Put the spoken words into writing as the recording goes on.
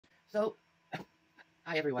So,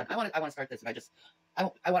 hi everyone. I want to start this, and I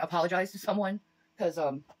want to apologize to someone because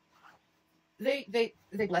they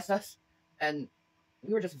blessed us, and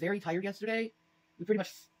we were just very tired yesterday. We pretty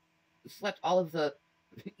much slept all of the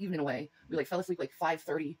evening away. We like fell asleep like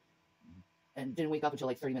 5:30, and didn't wake up until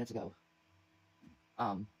like 30 minutes ago.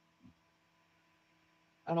 I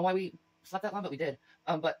don't know why we slept that long, but we did.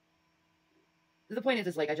 But the point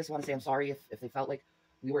is like I just want to say I'm sorry if they felt like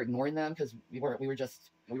we were ignoring them, because we weren't. We were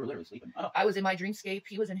literally sleeping. Oh. I was in my dreamscape.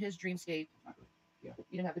 He was in his dreamscape. Not good. Yeah.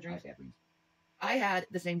 You didn't have the dreams? I had dreams. I had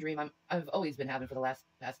the same dream I've always been having for the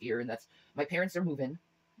past year, and that's my parents are moving,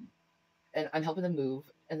 and I'm helping them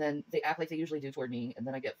move, and then they act like they usually do toward me, and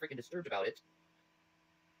then I get freaking disturbed about it.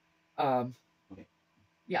 Okay.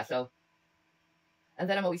 Yeah, so, and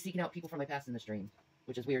then I'm always seeking out people from my past in this dream,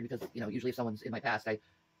 which is weird because, you know, usually if someone's in my past, I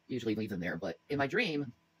usually leave them there, but in my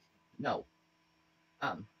dream, no.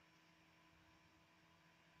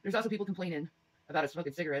 There's also people complaining about us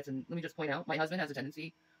smoking cigarettes, and let me just point out, my husband has a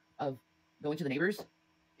tendency of going to the neighbors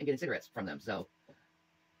and getting cigarettes from them, so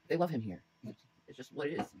they love him here. It's just what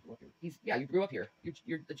it is. You grew up here.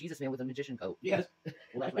 You're the Jesus man with a magician coat. Yes. Well,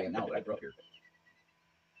 that's what I am now, but I grew up here.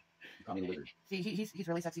 You call me the wizard. See, he's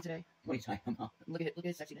really sexy today. What are you talking about? Look at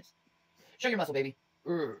his sexiness. Show your muscle, baby.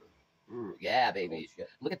 Yeah, baby. Oh, shit.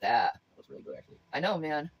 Look at that. That looks really good, actually. I know,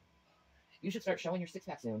 man. You should start showing your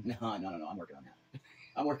six-pack soon. No. I'm working on that.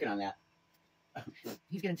 I'm working on that.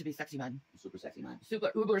 He's getting to be sexy man. Super sexy man.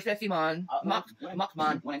 Super uber sexy man. Mock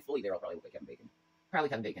man. When I'm fully there, I'll probably look like Kevin Bacon. Probably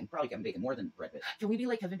Kevin Bacon. Probably Kevin Bacon more than Brad Pitt. Can we be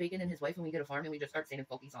like Kevin Bacon and his wife when we get a farm and we just start singing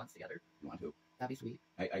folky songs together? You want to? That'd be sweet.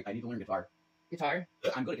 I need to learn guitar. Guitar?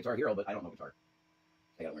 I'm good at Guitar Hero, but I don't know guitar.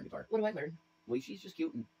 I gotta learn guitar. What do I learn? Well, she's just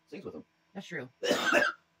cute and sings with him. That's true.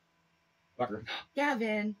 Fucker.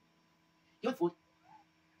 Gavin. You want food?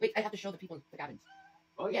 Wait, I have to show the people the Gavins.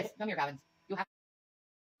 Oh, yes. Come here, Gavins. You have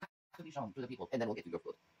to be shown to the people, and then we'll get to your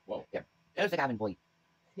food. Whoa. There. There's the Gavin boy.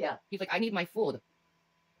 Yeah. He's like, I need my food.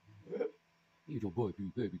 He's a boy,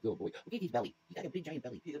 baby, go boy. Look at his belly. He's got a big giant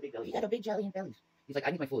belly. He's a big belly. He's got a big giant belly. He's like,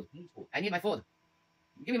 I need my food. I need my food.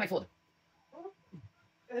 Give me my food.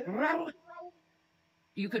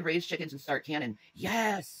 You could raise chickens and start canning.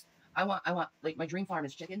 Yes. I want, like, my dream farm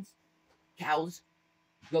is chickens, cows,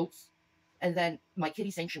 goats, and then my kitty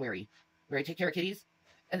sanctuary, where I take care of kitties.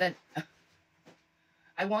 And then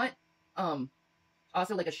I want,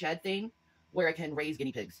 also like a shed thing where I can raise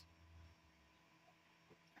guinea pigs.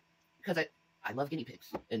 Because I love guinea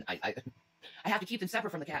pigs, and I have to keep them separate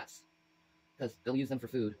from the cats, because they'll use them for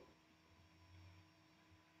food.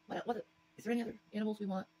 What is there any other animals we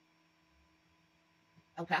want?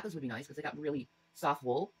 Alpacas would be nice, because they got really soft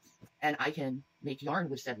wool, and I can make yarn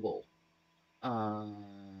with said wool.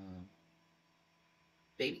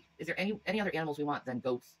 Baby, is there any other animals we want than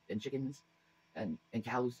goats and chickens and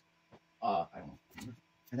cows? I don't know.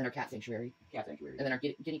 And then our cat sanctuary. Cat sanctuary. And then our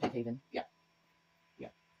guinea pig haven. Yeah.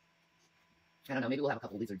 I don't know, maybe we'll have a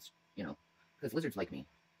couple lizards, you know, because lizards like me.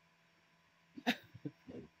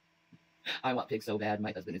 I want pigs so bad,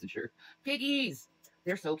 my husband isn't sure. Piggies!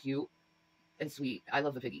 They're so cute and sweet. I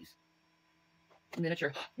love the piggies.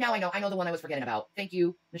 Miniature. Now I know the one I was forgetting about. Thank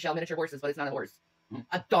you, Michelle. Miniature horses, but it's not a horse.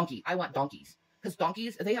 A donkey. I want donkeys. Because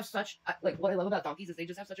donkeys, they have such, like, what I love about donkeys is they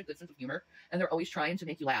just have such a good sense of humor, and they're always trying to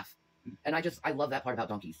make you laugh. And I love that part about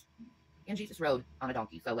donkeys. And Jesus rode on a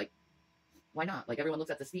donkey, so, like, why not? Like, everyone looks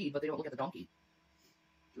at the steed, but they don't look at the donkey.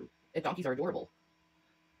 And donkeys are adorable.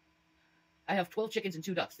 I have 12 chickens and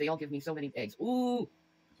 2 ducks. They all give me so many eggs. Ooh!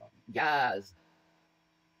 Yes!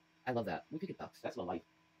 I love that. We could get ducks. That's the life.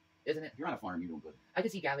 Isn't it? If you're on a farm, you're doing good. I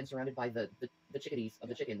could see Gavin surrounded by the chickadees of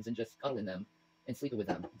the chickens and just cuddling them and sleeping with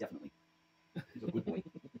them. Definitely. He's a good boy.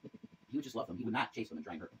 He would just love them. He would not chase them and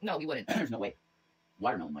try and hurt them. No, he wouldn't. There's no way.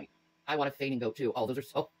 Watermelon might. I want a fainting goat, too. Oh, those are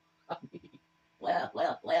so funny. That's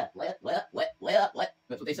what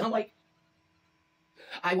they sound like.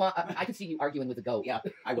 I could see you arguing with a goat. Yeah,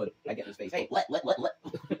 I would. I'd get in his face. Hey, let.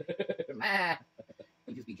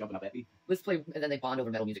 He'd just be jumping up at me. Let's play, and then they bond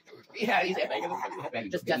over metal music. Yeah, he's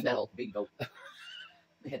headbanging. Just death metal. Baby goat.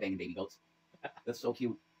 Headbanging baby goats. That's so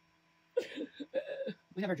cute.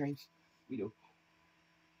 We have our dreams. We do.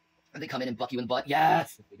 And they come in and buck you in the butt.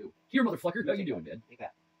 Yes! They do. Here, motherfucker. How you doing, man? Take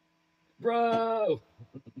that. Bro!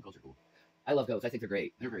 Goats are cool. I love goats. I think they're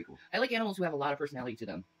great. They're very cool. I like animals who have a lot of personality to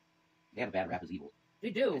them. They have a bad rap as evil. They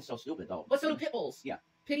do. It's so stupid, though. But so do pit bulls. Yeah.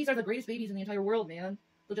 Pitties are the greatest babies in the entire world, man.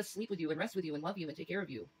 They'll just sleep with you and rest with you and love you and take care of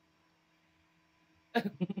you.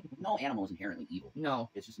 No animal is inherently evil. No.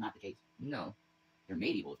 It's just not the case. No. They're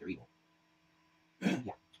made evil if they're evil.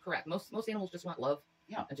 Yeah. Correct. Most animals just want love.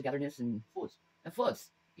 Yeah. And togetherness and foods. And foods.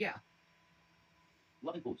 Yeah.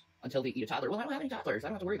 Loving foods. until they eat a toddler. Well, I don't have any toddlers. I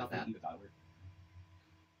don't have to worry about that. Eat a toddler.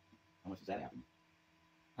 How much does that happen?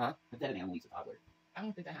 Huh? If that an animal eats a toddler. I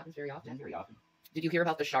don't think that happens very Not often. very often. Did you hear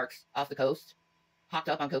about the sharks off the coast? Hopped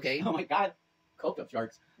up on cocaine? Oh my god. Coked up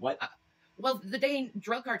sharks. What? Well, the Dane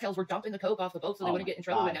drug cartels were dumping the coke off the boat so they Oh wouldn't my get in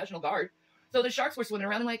trouble with God. National Guard. So the sharks were swimming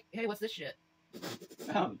around and like, hey, what's this shit?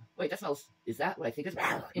 Um, Wait, that smells, is that what I think is?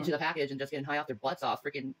 Into the package and just getting high off their butts off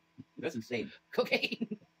freaking that's insane.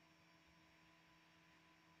 cocaine.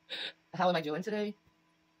 How am I doing today?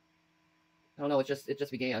 I don't know, it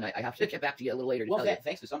just began. I have to get back to you a little later to Well, tell you.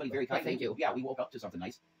 thanks to somebody very kind. Thank you. Yeah, we woke up to something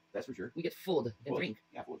nice. That's for sure. We get food and Food. drink.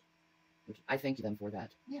 Yeah, food. Which I thank them for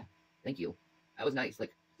that. Yeah. Thank you. That was nice.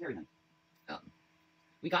 Like, Very nice.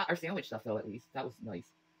 we got our sandwich stuff though, at least. That was nice.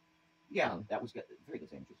 Yeah, Um, that was good. Very good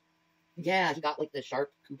sandwiches. Yeah, he got like the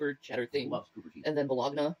sharp Cooper cheddar thing. Loves Cooper cheese. And then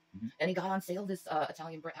Bologna. Mhm. And he got on sale this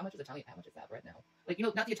Italian bread. How much is that bread now? Like, you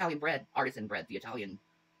know, not the Italian bread, artisan bread, the Italian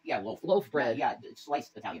Yeah, loaf bread. Yeah,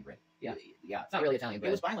 sliced Italian bread. Yeah. Yeah. It's not really Italian It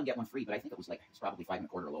bread. was buy one get one free, but I think it was probably $5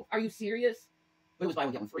 1/4 a loaf. Are you serious? But it was buy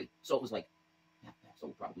one get one free, so it was so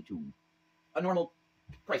probably a normal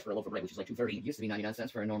price for a loaf of bread, which is like It $2.30. used to be 99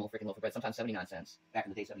 cents for a normal freaking loaf of bread, sometimes 79 cents. Back in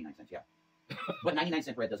the day, 79 cents. Yeah, but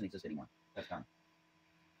 99-cent bread doesn't exist anymore. That's gone.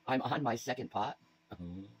 I'm on my second pot.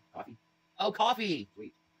 Coffee. Oh, coffee!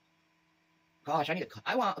 Sweet. Gosh,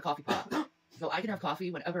 I want a coffee pot. So I can have coffee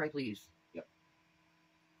whenever I please. Yep.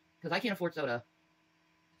 Because I can't afford soda.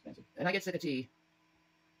 Expensive. And I get sick of tea.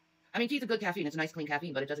 I mean, tea's a good caffeine. It's a nice, clean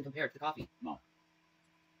caffeine, but it doesn't compare to the coffee. No.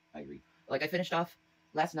 I agree. Like, I finished off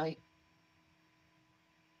last night.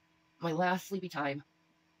 My last sleepy time.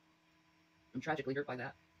 I'm tragically hurt by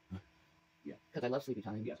that. Yeah. Because I love sleepy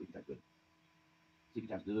time. Yeah, sleepy time's good. Sleepy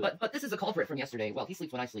time's good. But this is a culprit from yesterday. Well, he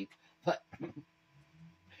sleeps when I sleep. But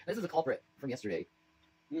this is a culprit from yesterday.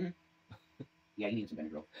 Yeah, you need some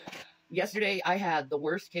Benadryl. Yesterday, I had the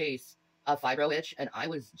worst case of fibro itch, and it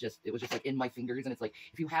was just like in my fingers. And it's like,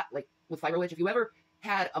 if you have, like, with fibro itch, if you ever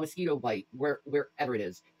had a mosquito bite, wherever it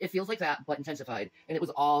is, it feels like that, but intensified. And it was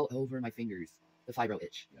all over my fingers, the fibro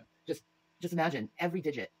itch. Yeah. Just imagine every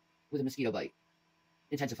digit with a mosquito bite,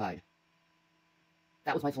 intensified.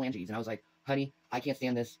 That was my phalanges. And I was like, honey, I can't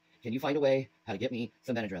stand this. Can you find a way how to get me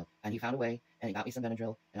some Benadryl? And he found a way, and he got me some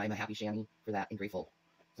Benadryl, and I'm a happy Shanny for that and grateful.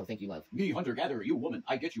 So thank you, love. Me, hunter-gatherer, you woman,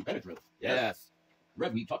 I get you Benadryl. Yes.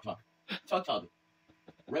 Rev me tug-tug. Tug-tug.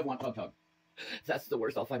 Rev want tug-tug. That's the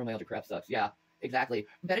worst. All fibromyalgia crap sucks. Yeah, exactly.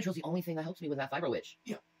 Benadryl's the only thing that helps me with that fibro itch.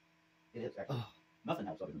 It is, actually. Oh, Nothing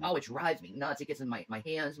else other than that. oh, it drives me nuts. It gets in my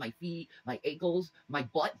hands, my feet, my ankles. My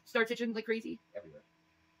butt starts itching like crazy. Everywhere.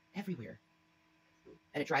 Everywhere.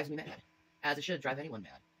 And it drives me mad. As it should drive anyone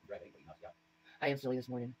mad. Drive anybody nuts, yeah. I am silly this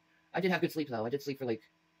morning. I did have good sleep, though. I did sleep for like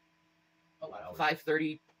A lot of hours.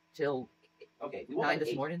 5:30 till Okay, we woke 9 up at this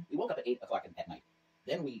 8. morning. We woke up at 8 o'clock at night.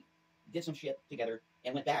 Then we did some shit together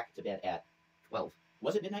and went back to bed at, 12.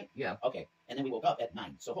 was it midnight? Yeah. Okay, and then we woke up at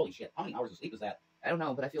 9. So holy shit, how many hours of sleep was that? I don't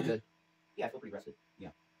know, but I feel good. Yeah, I feel pretty rested. Yeah.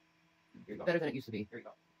 Here you go. Better than it used to be. Here you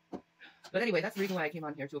go. But anyway, that's the reason why I came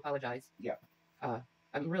on here, to apologize. Yeah.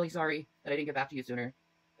 I'm really sorry that I didn't get back to you sooner.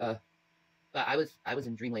 But I was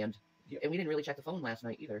in dreamland. Yeah. And we didn't really check the phone last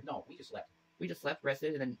night either. No, we just slept. We just slept,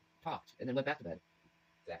 rested, and then talked, and then went back to bed.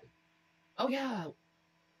 Exactly. Oh, yeah.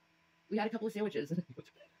 We had a couple of sandwiches.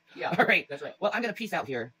 Yeah. All right. That's right. Well, I'm going to peace out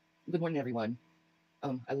here. Good morning, everyone.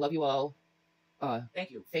 I love you all.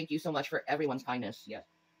 Thank you. Thank you so much for everyone's kindness. Yes.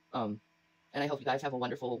 And I hope you guys have a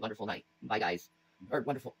wonderful, wonderful night. Bye, guys. Or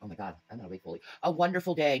wonderful. Oh, my God. I'm not awake fully. A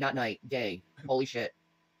wonderful day, not night. Day. Holy shit.